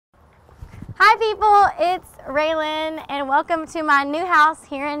Hi people, it's RaeLynn and welcome to my new house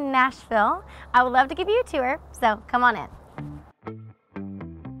here in Nashville. I would love to give you a tour, so come on in.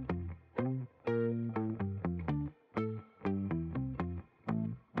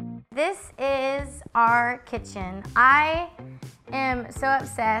 This is our kitchen. I am so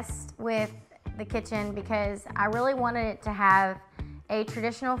obsessed with the kitchen because I really wanted it to have a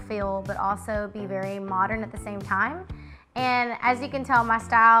traditional feel but also be very modern at the same time. And as you can tell, my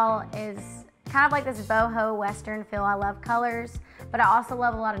style is kind of like this boho western feel. I love colors, but I also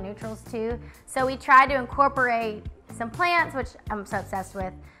love a lot of neutrals too. So we tried to incorporate some plants, which I'm so obsessed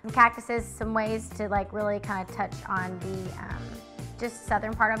with, some cactuses, some ways to like really kind of touch on the just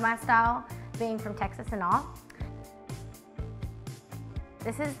southern part of my style, being from Texas and all.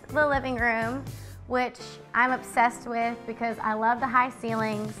 This is the living room, which I'm obsessed with because I love the high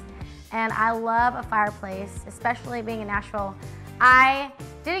ceilings and I love a fireplace, especially being in Nashville. I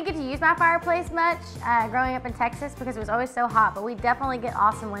didn't get to use my fireplace much growing up in Texas because it was always so hot, but we definitely get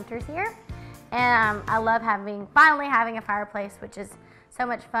awesome winters here. And I love finally having a fireplace, which is so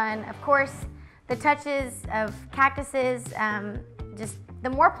much fun. Of course, the touches of cactuses, just the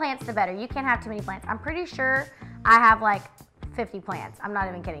more plants, the better. You can't have too many plants. I'm pretty sure I have like 50 plants. I'm not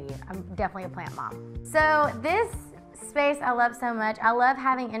even kidding you. I'm definitely a plant mom. So this space I love so much. I love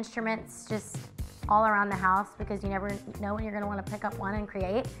having instruments just all around the house because you never know when you're going to want to pick up one and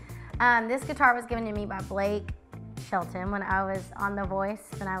create. This guitar was given to me by Blake Shelton when I was on The Voice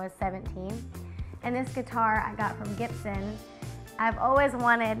when I was 17. And this guitar I got from Gibson. I've always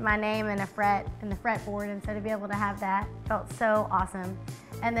wanted my name in the fretboard, and so to be able to have that felt so awesome.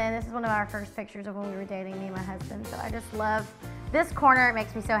 And then this is one of our first pictures of when we were dating, me and my husband. So I just love this corner. It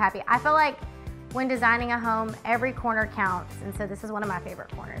makes me so happy. I feel like when designing a home, every corner counts, and so this is one of my favorite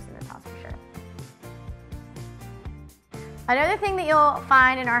corners in this house for sure. Another thing that you'll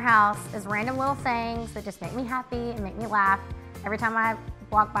find in our house is random little sayings that just make me happy and make me laugh every time I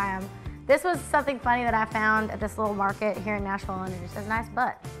walk by them. This was something funny that I found at this little market here in Nashville, and it just says nice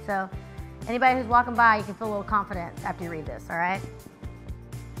butt. So anybody who's walking by, you can feel a little confidence after you read this, all right?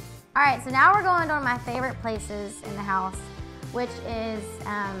 All right, so now we're going to one of my favorite places in the house, which is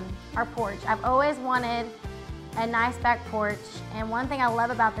our porch. I've always wanted a nice back porch, and one thing I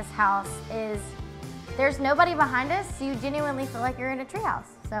love about this house is there's nobody behind us, so you genuinely feel like you're in a treehouse.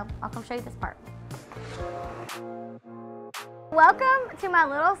 So I'll come show you this part. Welcome to my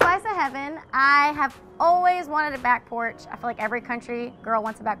little slice of heaven. I have always wanted a back porch. I feel like every country girl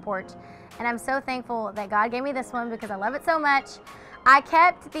wants a back porch, and I'm so thankful that God gave me this one because I love it so much. I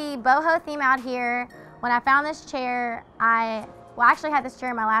kept the boho theme out here. When I found this chair, I actually had this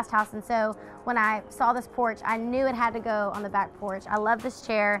chair in my last house, and so when I saw this porch, I knew it had to go on the back porch. I love this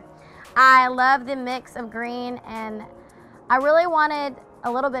chair. I love the mix of green, and I really wanted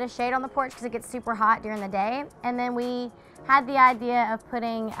a little bit of shade on the porch because it gets super hot during the day. And then we had the idea of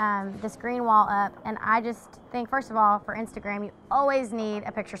putting this green wall up, and I just think, first of all, for Instagram, you always need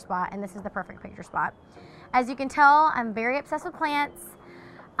a picture spot, and this is the perfect picture spot. As you can tell, I'm very obsessed with plants.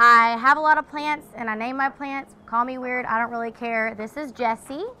 I have a lot of plants, and I name my plants. Call me weird, I don't really care. This is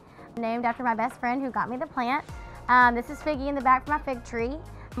Jessie, named after my best friend who got me the plant. This is Figgy in the back for my fig tree.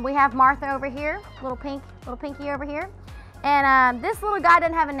 We have Martha over here, little pinky over here. And this little guy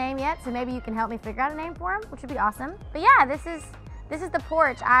doesn't have a name yet, so maybe you can help me figure out a name for him, which would be awesome. But yeah, this is the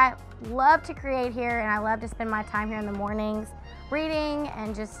porch. I love to create here, and I love to spend my time here in the mornings reading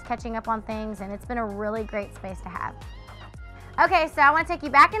and just catching up on things, and it's been a really great space to have. Okay, so I want to take you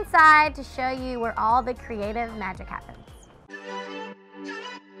back inside to show you where all the creative magic happens.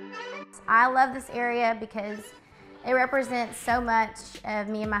 I love this area because it represents so much of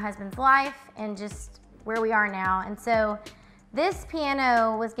me and my husband's life and just where we are now. And so this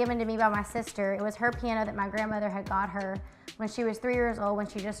piano was given to me by my sister. It was her piano that my grandmother had got her when she was 3 years old, when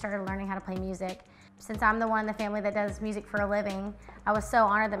she just started learning how to play music. Since I'm the one in the family that does music for a living, I was so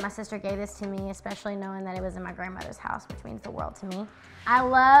honored that my sister gave this to me, especially knowing that it was in my grandmother's house, which means the world to me. I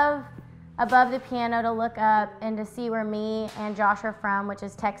love above the piano to look up and to see where me and Josh are from, which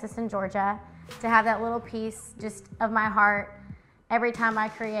is Texas and Georgia, to have that little piece just of my heart. Every time I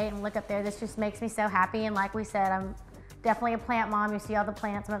create and look up there, this just makes me so happy. And like we said, I'm definitely a plant mom. You see all the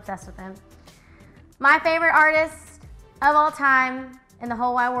plants, I'm obsessed with them. My favorite artist of all time in the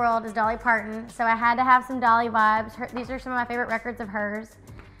whole wide world is Dolly Parton. So I had to have some Dolly vibes. These are some of my favorite records of hers.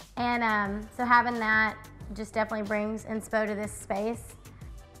 And so having that just definitely brings inspo to this space.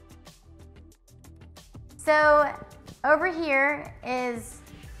 So over here is,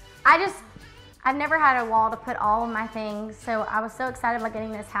 I've never had a wall to put all of my things, so I was so excited about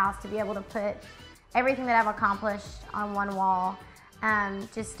getting this house to be able to put everything that I've accomplished on one wall.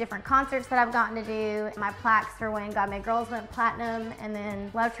 just different concerts that I've gotten to do, my plaques for when God Made Girls went platinum, and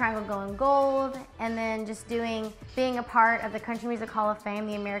then Love Triangle going gold, and then just being a part of the Country Music Hall of Fame,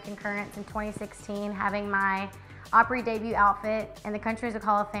 the American Currents in 2016, having my Opry debut outfit in the Country Music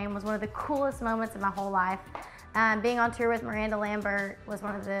Hall of Fame was one of the coolest moments of my whole life. Being on tour with Miranda Lambert was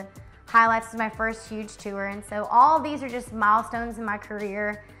one of the highlights of my first huge tour, and so all of these are just milestones in my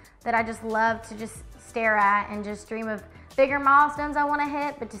career that I just love to just stare at and just dream of bigger milestones I want to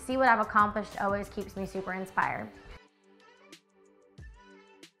hit, but to see what I've accomplished always keeps me super inspired.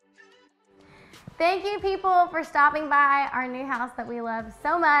 Thank you, people, for stopping by our new house that we love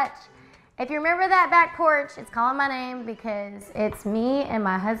so much. If you remember that back porch, it's calling my name because it's me and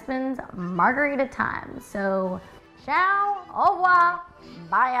my husband's margarita time. So, ciao, au revoir,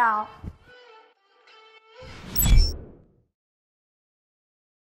 bye out.